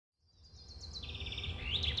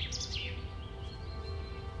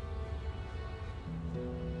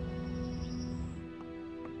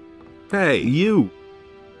Hey, you!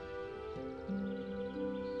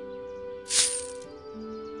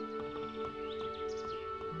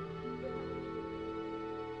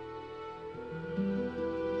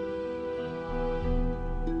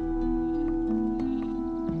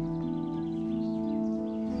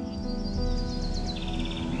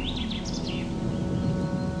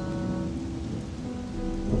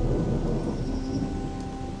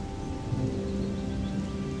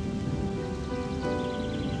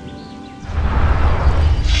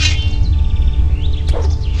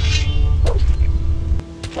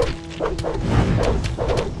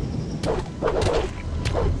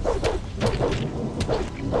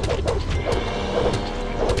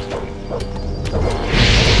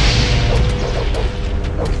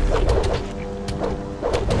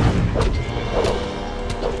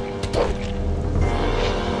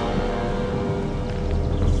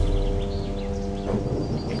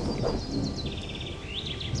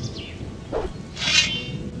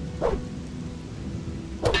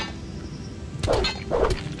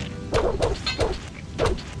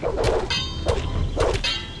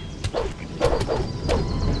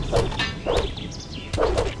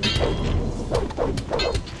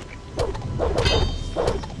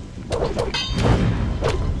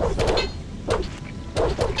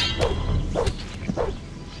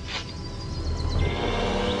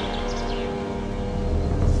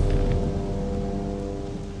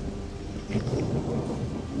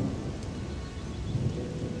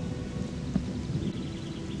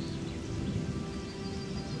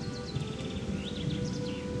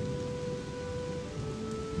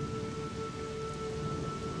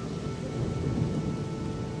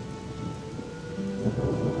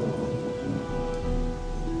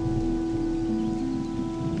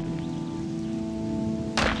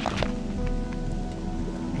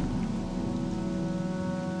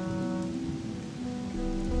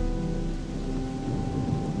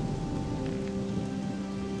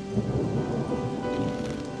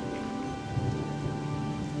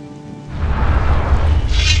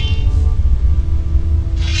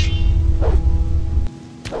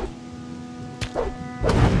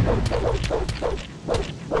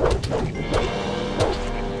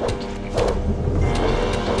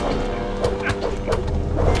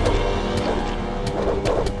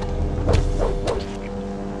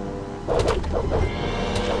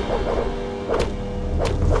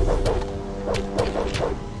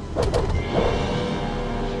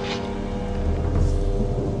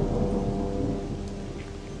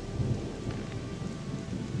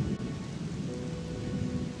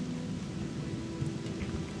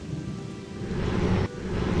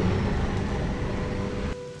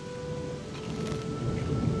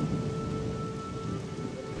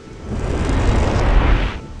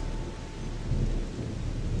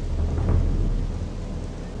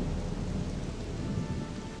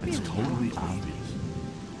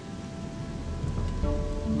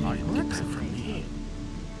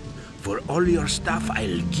 For all your stuff,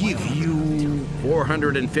 I'll give you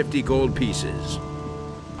 450 gold pieces.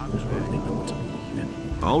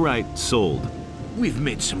 All right, sold. We've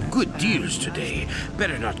made some good deals today.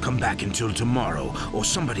 Better not come back until tomorrow, or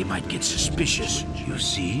somebody might get suspicious, you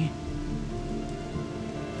see?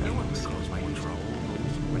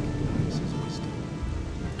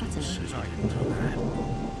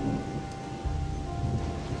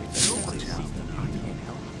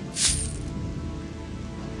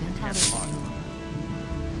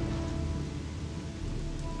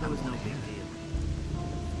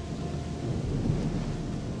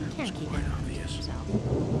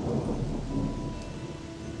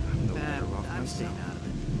 I'm staying out of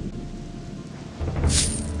it.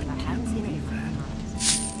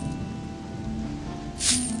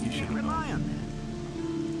 You should rely on that.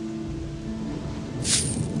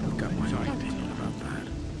 I've got my own opinion about that.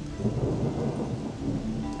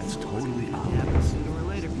 That's totally obvious. Sooner or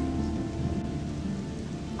later.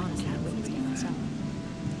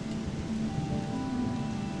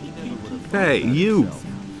 Hey, you!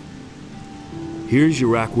 Here's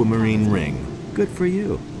your aquamarine ring. Good for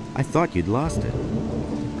you. I thought you'd lost it.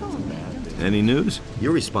 Any news?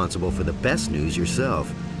 You're responsible for the best news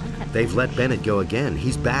yourself. They've let Bennett go again.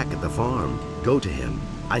 He's back at the farm. Go to him.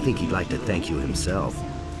 I think he'd like to thank you himself.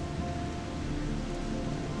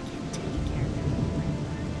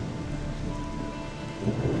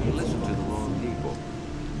 You listen to the wrong people.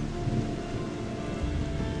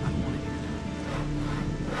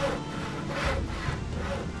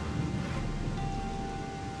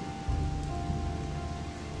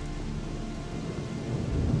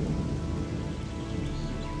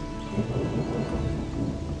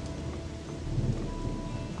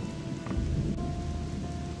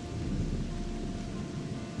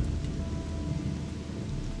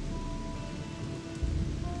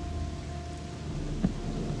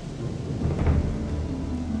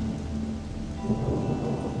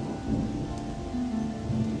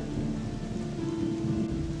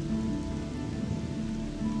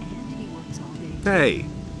 Hey,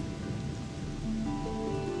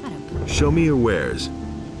 I don't believe show me your wares.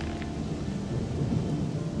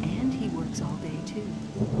 And he works all day too.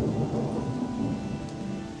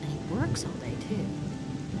 And he works all day too.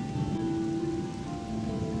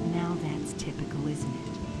 Now that's typical, isn't it?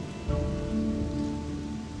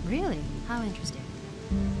 Really? How interesting.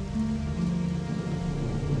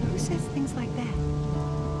 Who says things like that?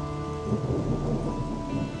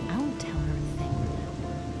 I won't tell her a thing from now.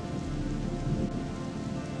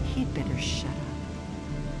 He'd better shut up.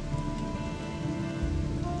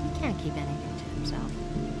 He can't keep anything to himself.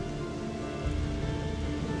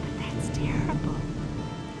 But that's terrible.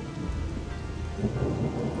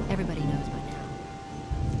 Everybody knows by now.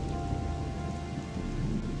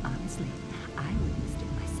 Honestly, I witnessed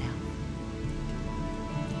it myself.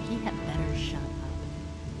 He had better shut up.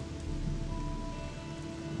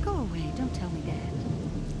 Go away, don't tell me that.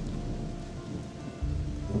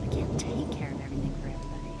 I can't take care of everything for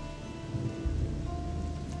everybody.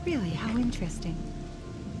 Really, how interesting.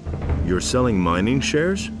 You're selling mining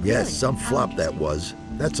shares? Yes, Really? some How flop that interesting. was.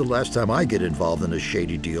 That's the last time I get involved in a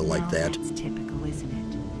shady deal like Now that. That's typical, isn't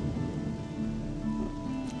it?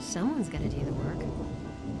 Someone's gotta do the work.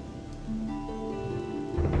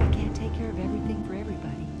 I can't take care of everything for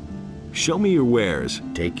everybody. Show me your wares.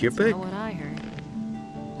 Take your That's pick. not what I heard.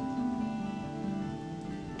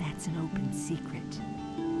 That's an open secret.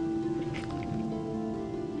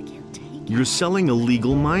 I can't take You're it. selling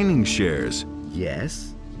illegal mining shares.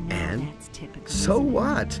 Yes. Now And that's typical. so isn't it?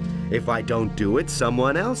 what? If I don't do it,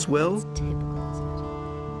 someone else will. That's typical,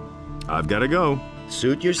 isn't it? I've got to go.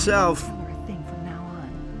 Suit yourself. Tell her a thing from now on.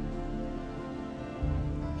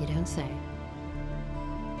 You don't say.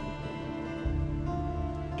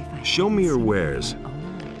 If I Show me hadn't your seen it with wares. my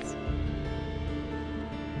own eyes.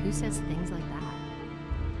 Who says things like that?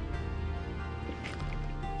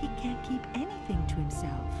 He can't keep anything to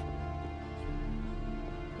himself.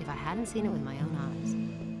 If I hadn't seen it with my own eyes.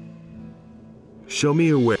 Show me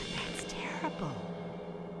your wares. That's terrible.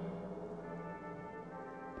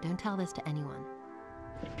 Don't tell this to anyone.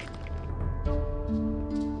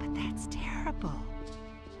 But that's terrible.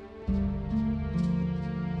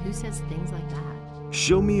 Who says things like that?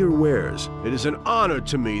 Show me your wares. It is an honor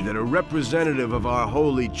to me that a representative of our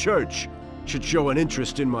holy church should show an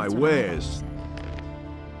interest in my That's what I always wares. said.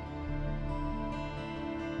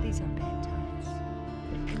 These are bad times.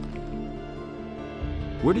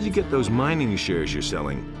 Where did you get those mining shares you're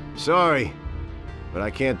selling? Sorry, but I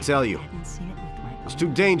can't tell you. I hadn't seen it with my It's own too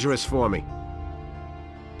eyes. dangerous for me.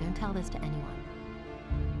 Don't tell this to anyone.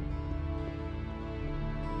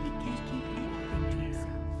 He can't keep anything to himself.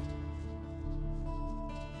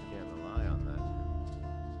 Can't rely on that.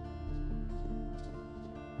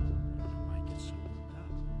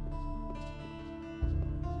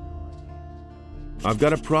 I've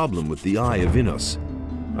got a problem with the Eye of Innos.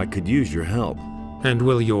 I could use your help. And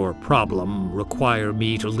will your problem require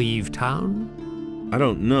me to leave town? I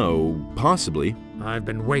don't know. Possibly. I've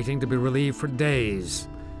been waiting to be relieved for days.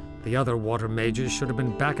 The other water mages should have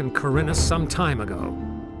been back in Khorinis some time ago.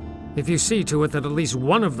 If you see to it that at least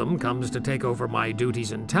one of them comes to take over my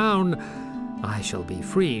duties in town, I shall be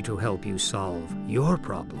free to help you solve your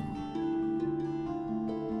problem.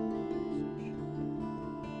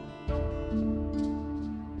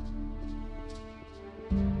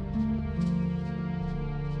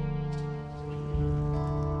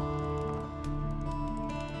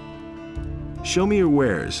 Show me your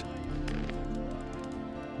wares.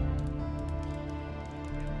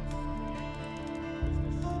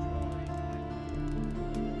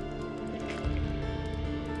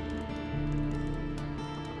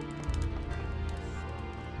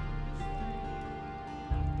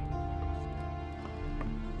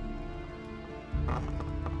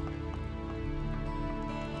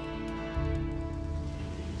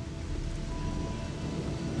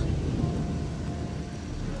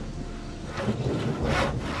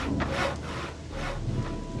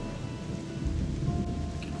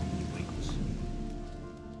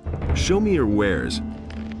 Show me your wares.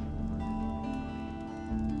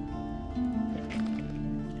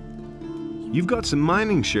 You've got some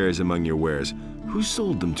mining shares among your wares. Who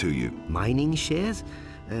sold them to you? Mining shares?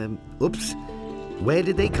 Oops. Where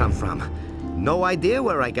did they come from? No idea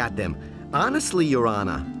where I got them. Honestly, Your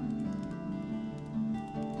Honor.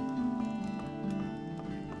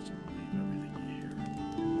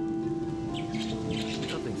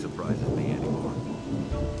 Nothing surprises me anymore.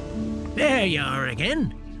 There you are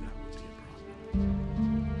again.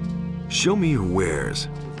 Show me your wares.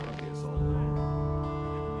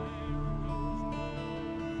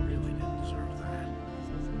 Really didn't deserve that.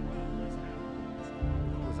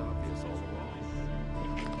 It was obvious all along.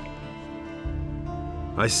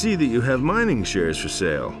 I see that you have mining shares for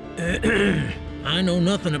sale. I know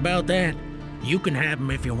nothing about that. You can have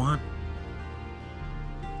them if you want.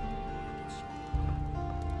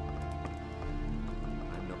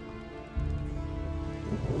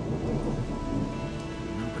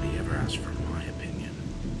 Nobody ever asked for my opinion.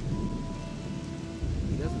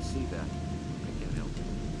 He doesn't see that. I can't help it.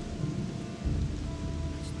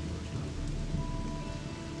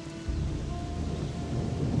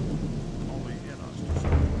 Only in us to see.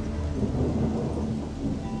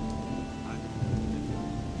 I'm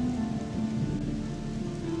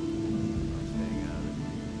staying out of it.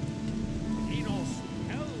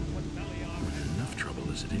 We're in enough trouble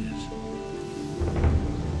as it is.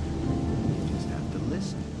 You just have to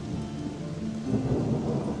listen.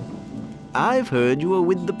 I've heard you were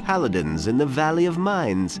with the Paladins in the Valley of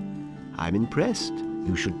Mines. I'm impressed.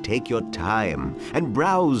 You should take your time and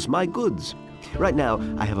browse my goods. Right now,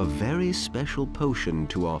 I have a very special potion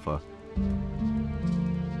to offer.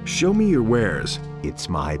 Show me your wares. It's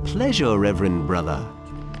my pleasure, Reverend Brother.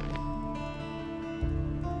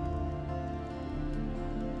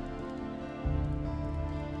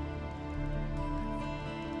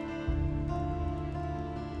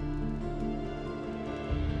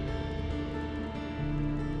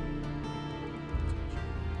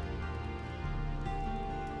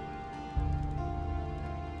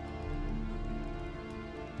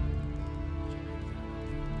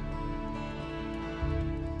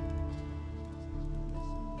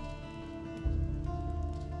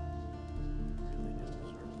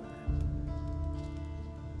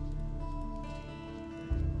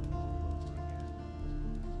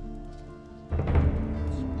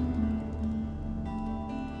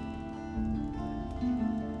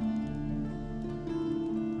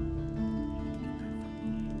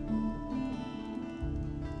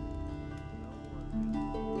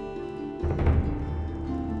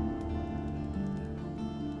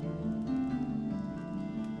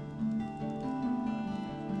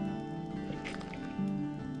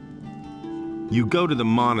 You go to the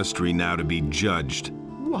monastery now to be judged.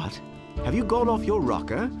 What? Have you gone off your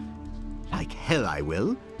rocker? Like hell I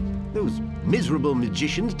will. Those miserable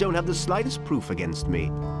magicians don't have the slightest proof against me.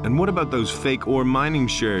 And what about those fake ore mining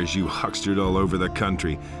shares you huckstered all over the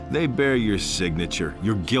country? They bear your signature.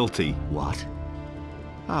 You're guilty. What?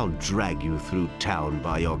 I'll drag you through town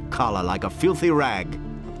by your collar like a filthy rag.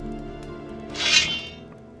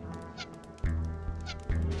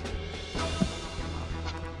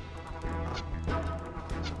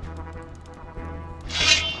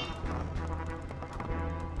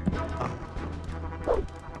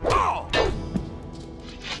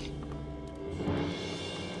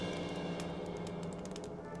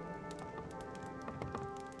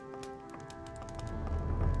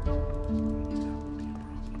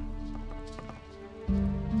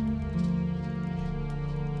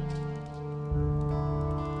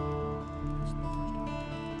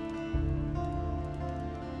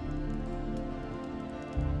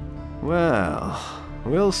 Well,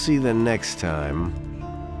 we'll see the next time.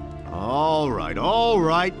 All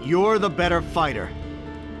right, you're the better fighter.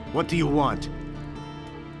 What do you want?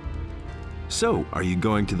 So, are you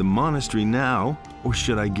going to the monastery now, or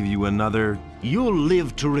should I give you another? You'll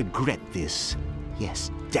live to regret this.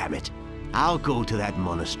 Yes, damn it. I'll go to that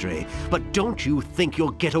monastery, but don't you think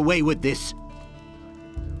you'll get away with this?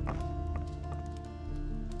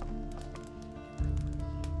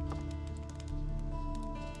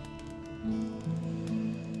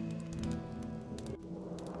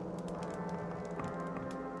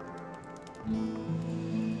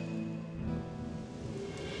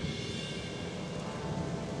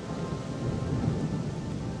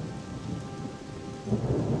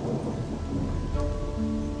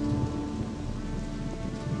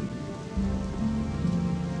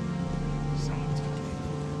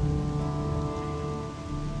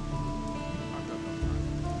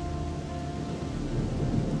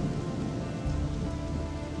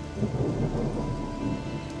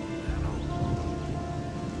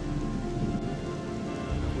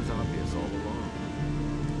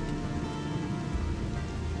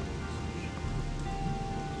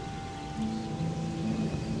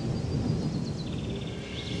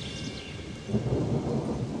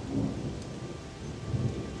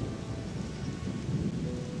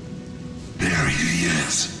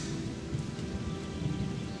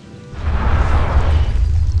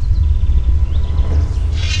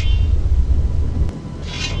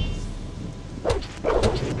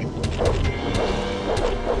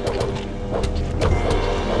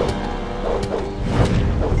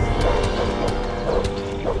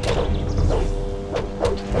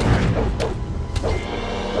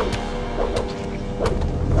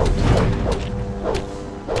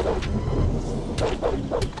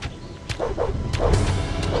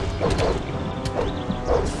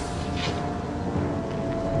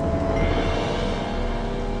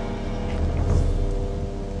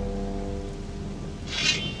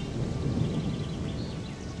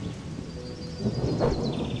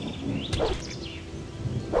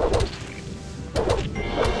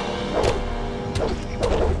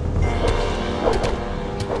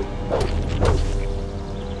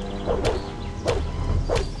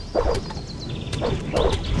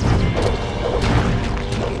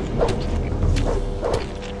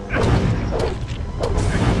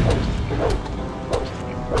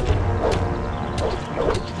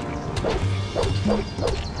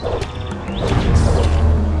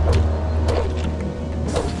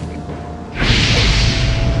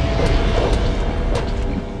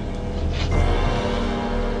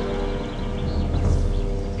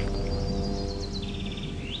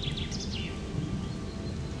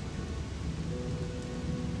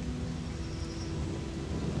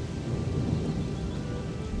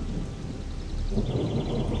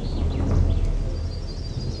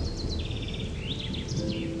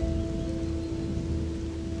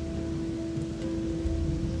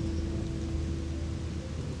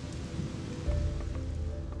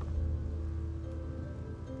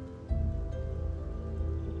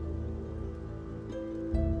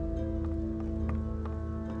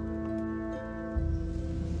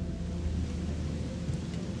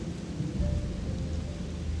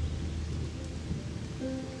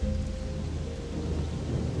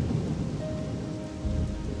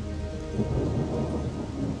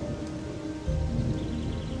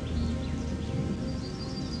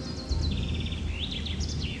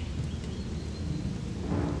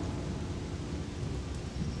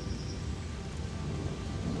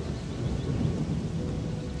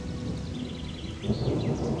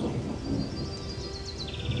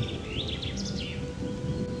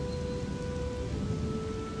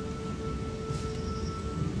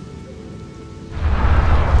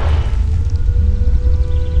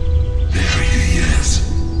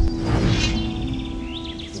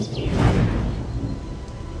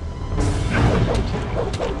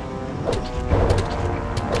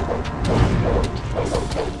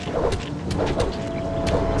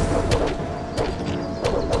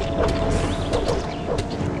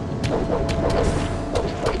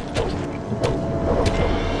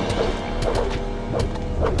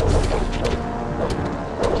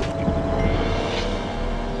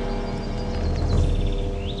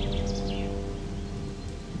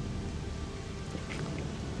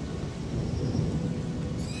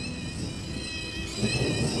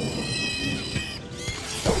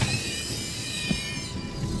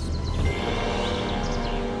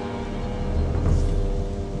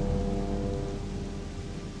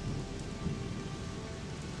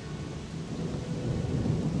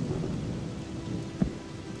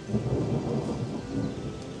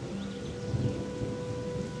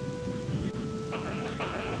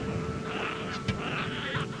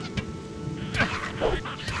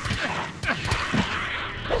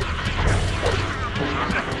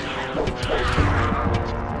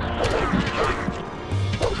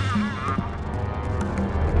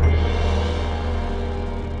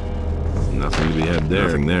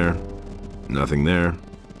 Nothing there. Nothing there.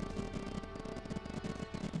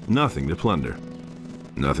 Nothing to plunder.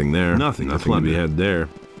 Nothing there. Nothing to be had there.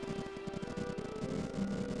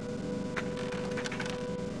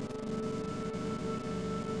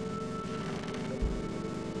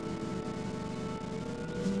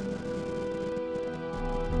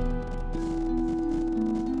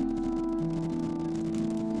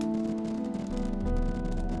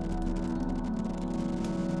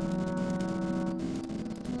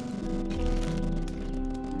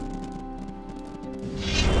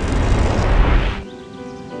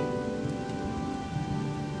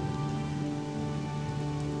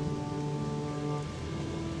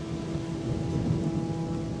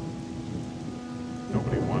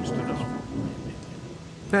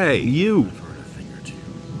 Hey, you! I've heard a thing or two.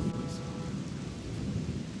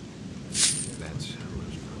 That's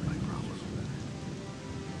my problem.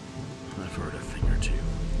 I've heard a thing or two.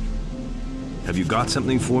 Have you got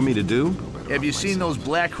something for me to do? Have you seen those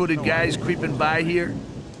black hooded guys creeping by here?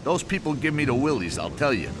 Those people give me the willies, I'll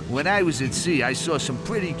tell you. When I was at sea, I saw some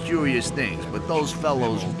pretty curious things, but those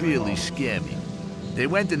fellows really scare me. They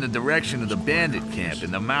went in the direction of the bandit camp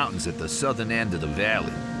in the mountains at the southern end of the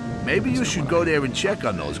valley. Maybe you should go there and check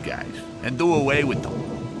on those guys, and do away with them.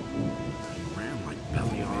 Ran like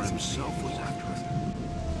Beliar himself was after it.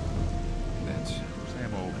 That's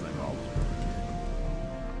Sam old thing all.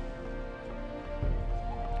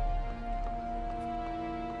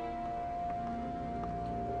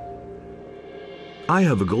 I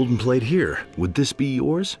have a golden plate here. Would this be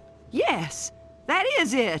yours? Yes, that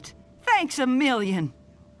is it. Thanks a million.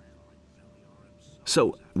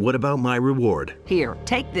 So, what about my reward? Here,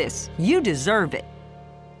 take this. You deserve it.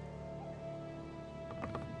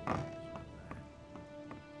 I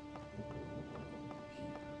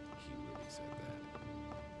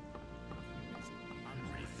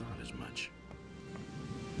already thought as much.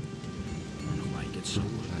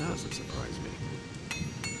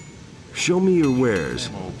 Show me your wares.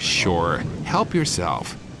 Sure. Help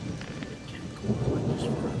yourself.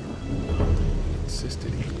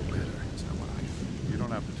 You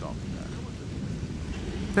don't have to talk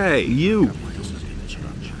to Hey, you!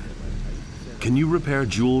 Can you repair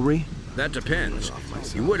jewelry? That depends.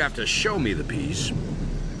 You would have to show me the piece.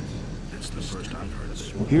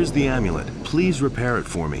 Here's the amulet. Please repair it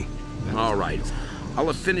for me. All right. I'll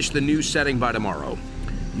have finished the new setting by tomorrow.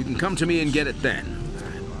 You can come to me and get it then.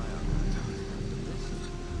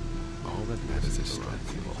 All that matters is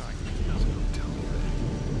strength.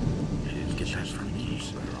 I didn't get that from you.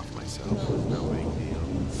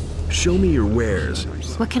 Show me your wares.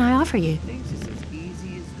 What can I offer you?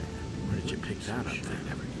 Where did you pick that up then?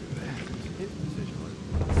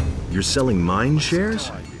 You're selling mine shares?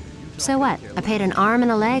 So what? I paid an arm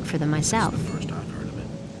and a leg for them myself. First I've heard of it.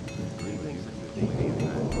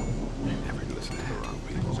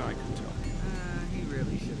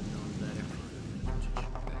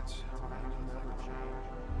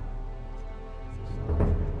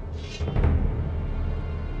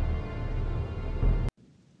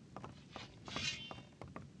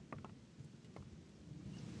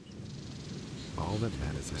 All that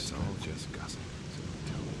matters is all just gossip.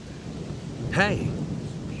 Hey!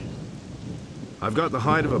 I've got the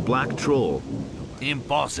hide of a black troll.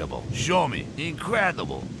 Impossible. Show me.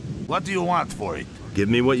 Incredible. What do you want for it? Give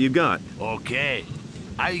me what you got. Okay.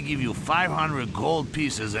 I give you 500 gold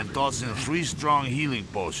pieces and toss in 3 strong healing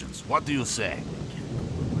potions. What do you say?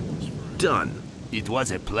 Done. It was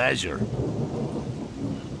a pleasure.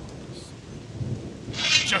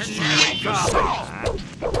 Just you wait yourself.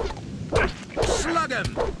 Slug him!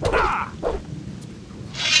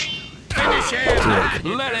 Finish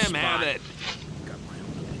him! Let him have it!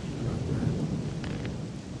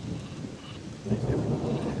 I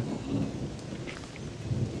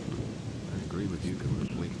agree with you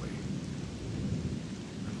completely.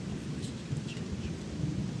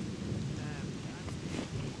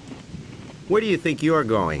 Where do you think you're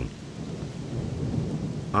going?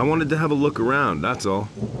 I wanted to have a look around, that's all.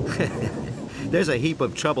 There's a heap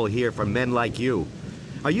of trouble here for men like you.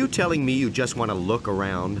 Are you telling me you just want to look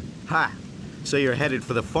around? Ha! So you're headed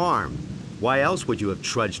for the farm. Why else would you have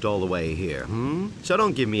trudged all the way here, So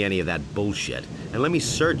don't give me any of that bullshit, and let me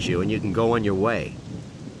search you and you can go on your way.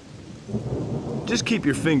 Just keep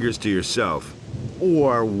your fingers to yourself.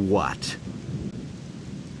 Or what?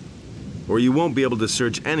 Or you won't be able to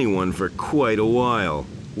search anyone for quite a while.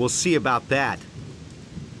 We'll see about that.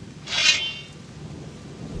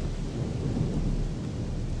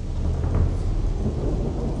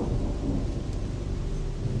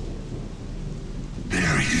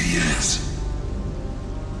 There he is.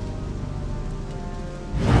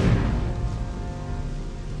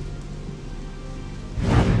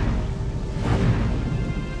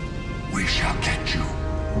 We shall get you.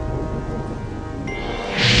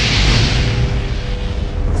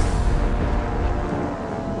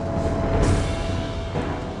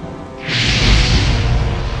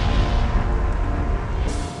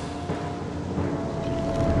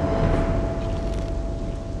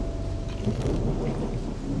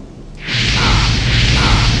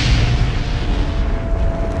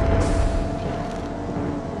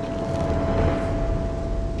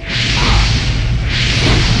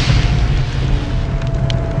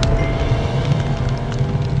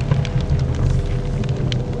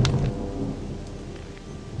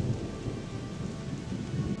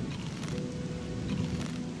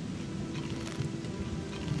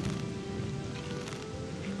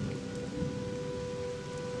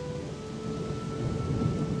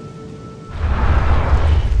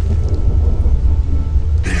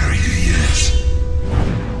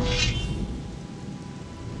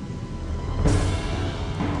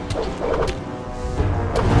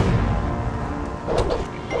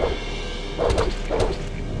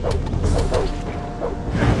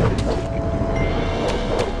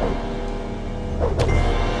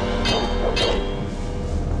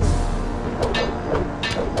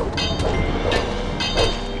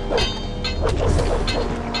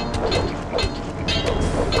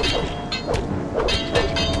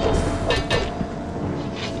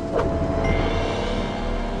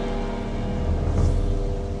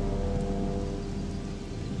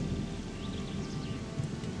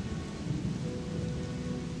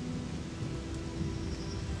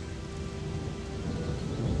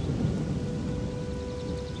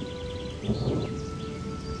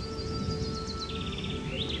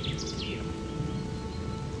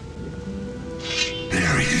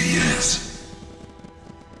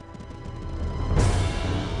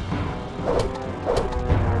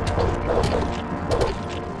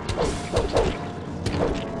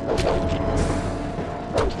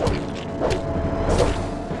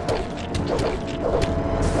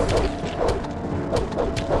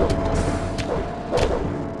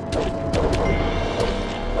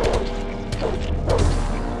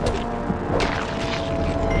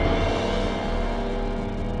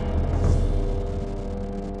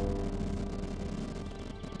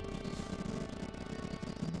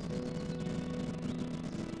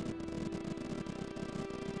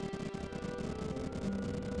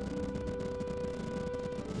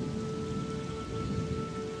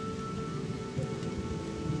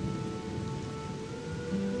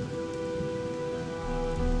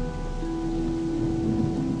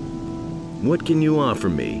 What can you offer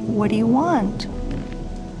me? What do you want?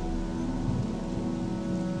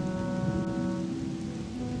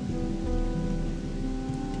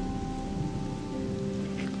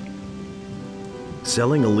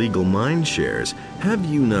 Selling illegal mine shares? Have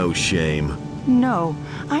you no shame? No,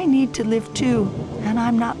 I need to live too, and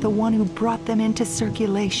I'm not the one who brought them into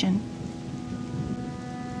circulation.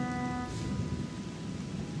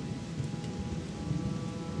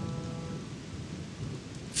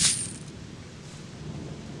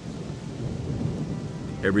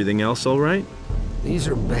 Everything else all right? These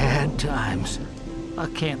are bad times. I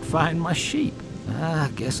can't find my sheep. I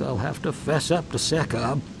guess I'll have to fess up to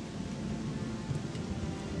Sekob.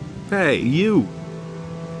 Hey, you!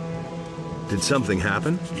 Did something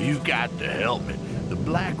happen? You got to help me. The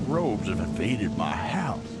black robes have invaded my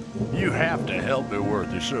house. You have to help me,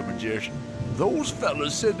 Worthy Sir Magician. Those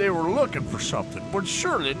fellas said they were looking for something, but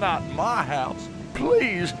surely not in my house.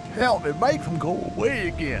 Please help me make them go away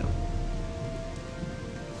again.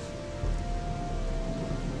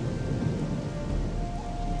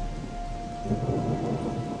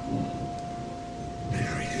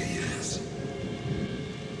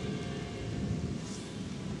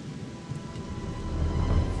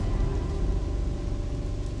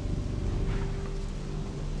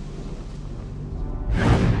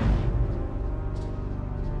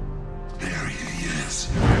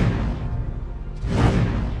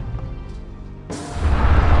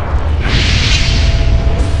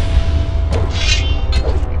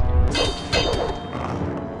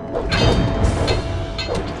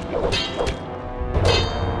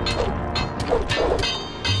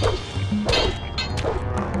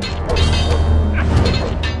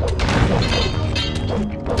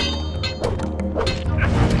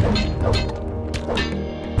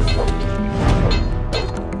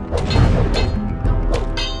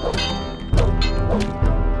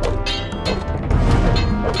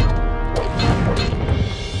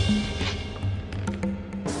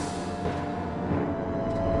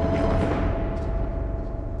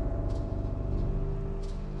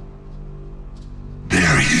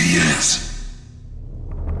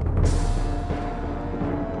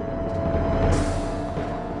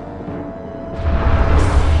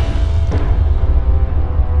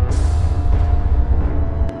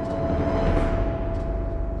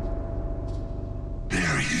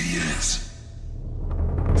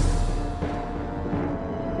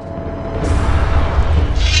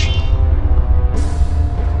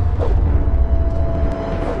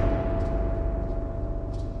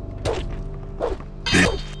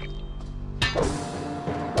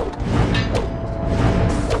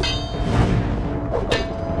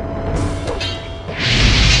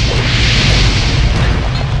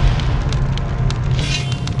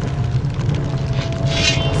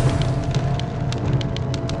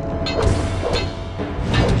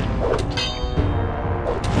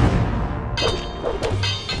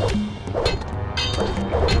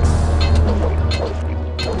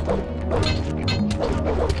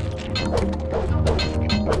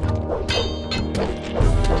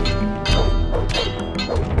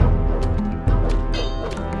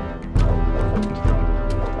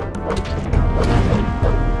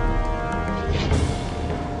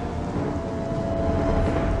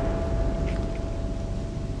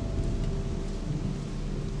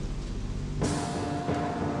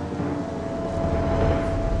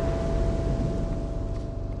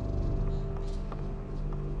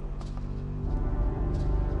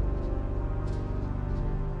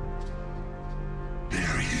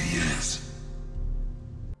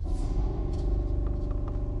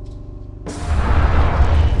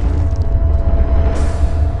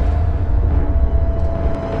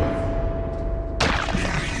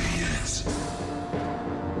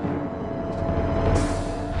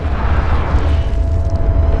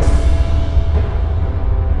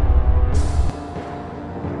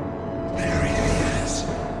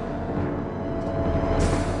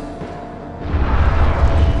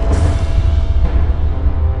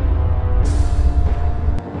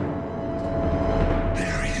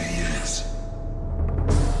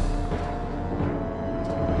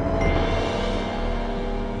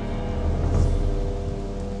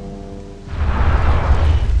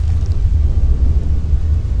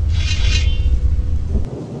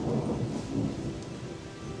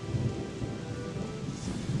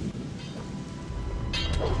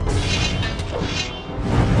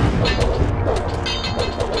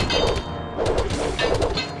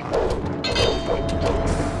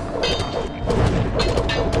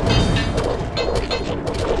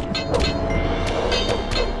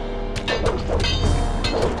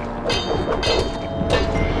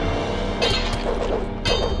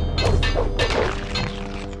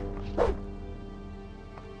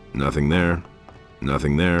 Nothing there.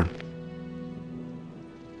 Nothing there.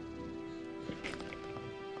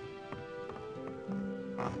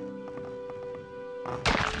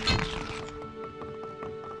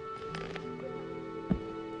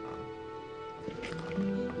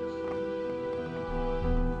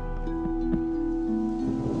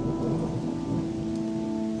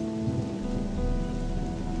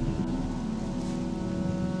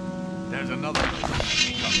 There's another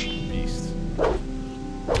beast.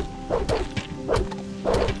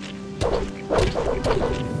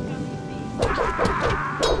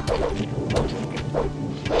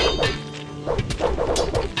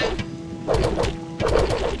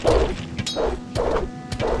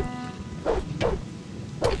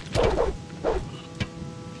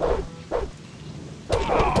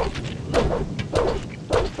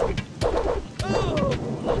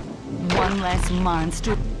 One less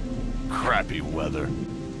monster. Crappy weather.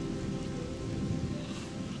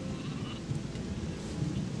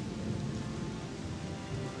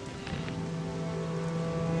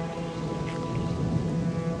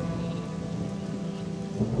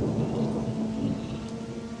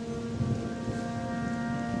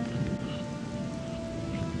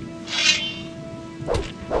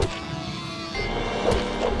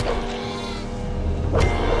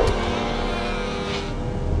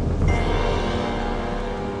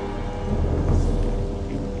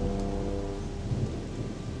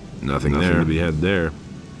 Nothing there to be had there.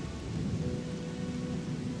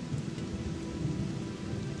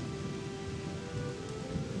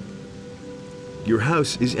 Your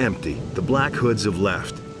house is empty. The Black Hoods have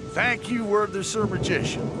left. Thank you, worthy Sir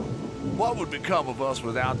Magician. What would become of us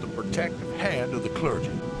without the protective hand of the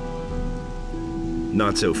clergy?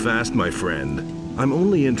 Not so fast, my friend. I'm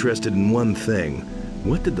only interested in one thing.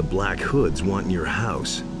 What did the Black Hoods want in your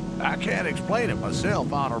house? I can't explain it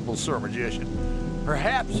myself, Honorable Sir Magician.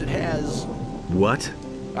 Perhaps it has... What?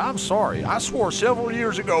 I'm sorry. I swore several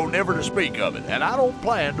years ago never to speak of it, and I don't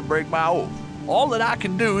plan to break my oath. All that I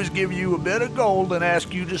can do is give you a bit of gold and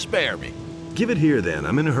ask you to spare me. Give it here, then.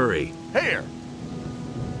 I'm in a hurry. Here!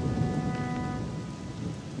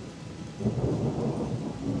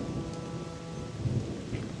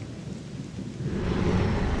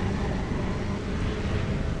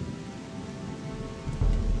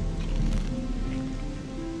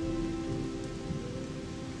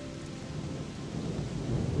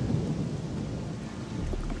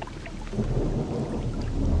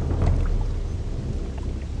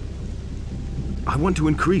 I want to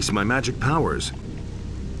increase my magic powers.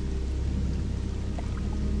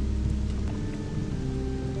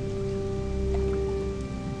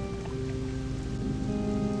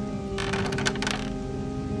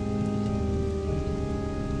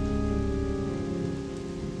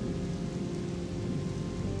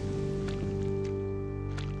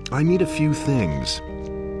 I need a few things.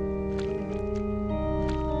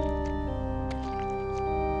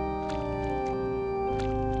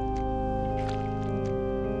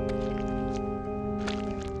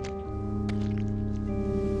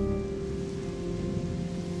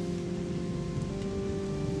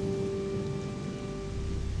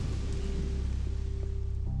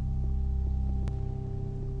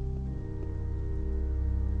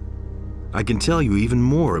 I can tell you even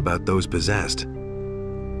more about those possessed.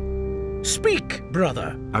 Speak,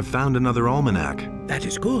 brother. I've found another almanac. That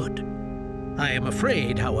is good. I am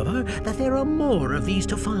afraid, however, that there are more of these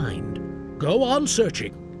to find. Go on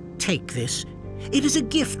searching. Take this. It is a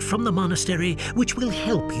gift from the monastery which will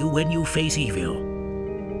help you when you face evil.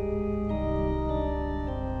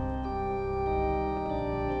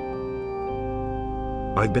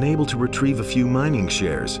 I've been able to retrieve a few mining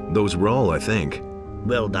shares. Those were all, I think.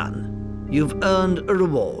 Well done. You've earned a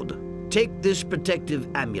reward. Take this protective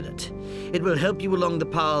amulet. It will help you along the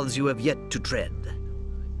paths you have yet to tread.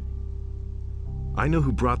 I know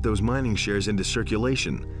who brought those mining shares into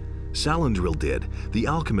circulation. Salandril did, the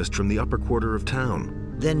alchemist from the upper quarter of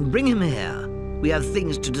town. Then bring him here. We have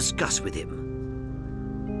things to discuss with him.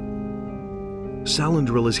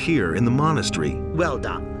 Salandril is here in the monastery. Well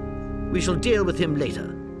done. We shall deal with him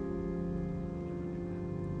later.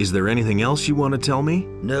 Is there anything else you want to tell me?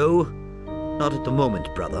 No, not at the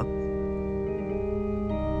moment, brother.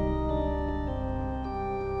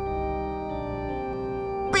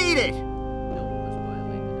 Beat it!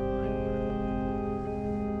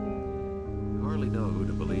 Hardly know who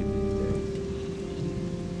to believe these days.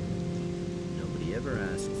 Nobody ever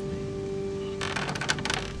asks me.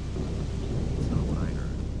 It's not what I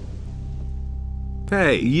heard.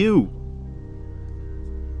 Hey, you!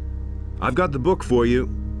 I've got the book for you.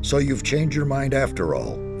 So you've changed your mind after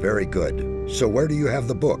all. Very good. So where do you have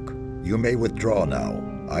the book? You may withdraw now.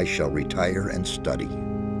 I shall retire and study.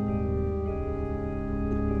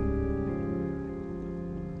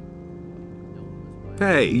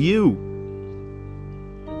 Hey, you!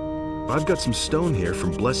 I've got some stone here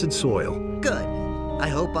from blessed soil. Good. I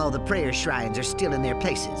hope all the prayer shrines are still in their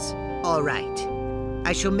places. All right.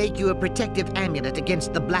 I shall make you a protective amulet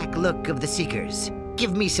against the black look of the Seekers.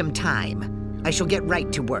 Give me some time. I shall get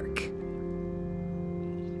right to work.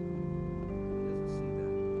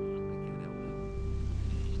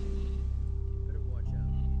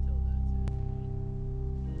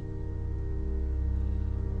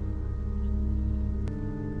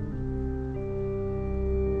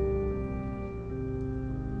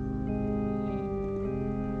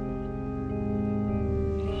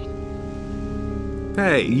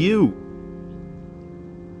 Hey, you!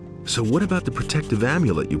 So what about the protective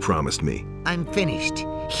amulet you promised me? I'm finished.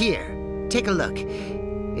 Here, take a look.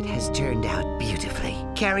 It has turned out beautifully.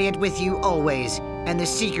 Carry it with you always, and the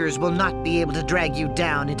Seekers will not be able to drag you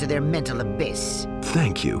down into their mental abyss.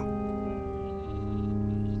 Thank you.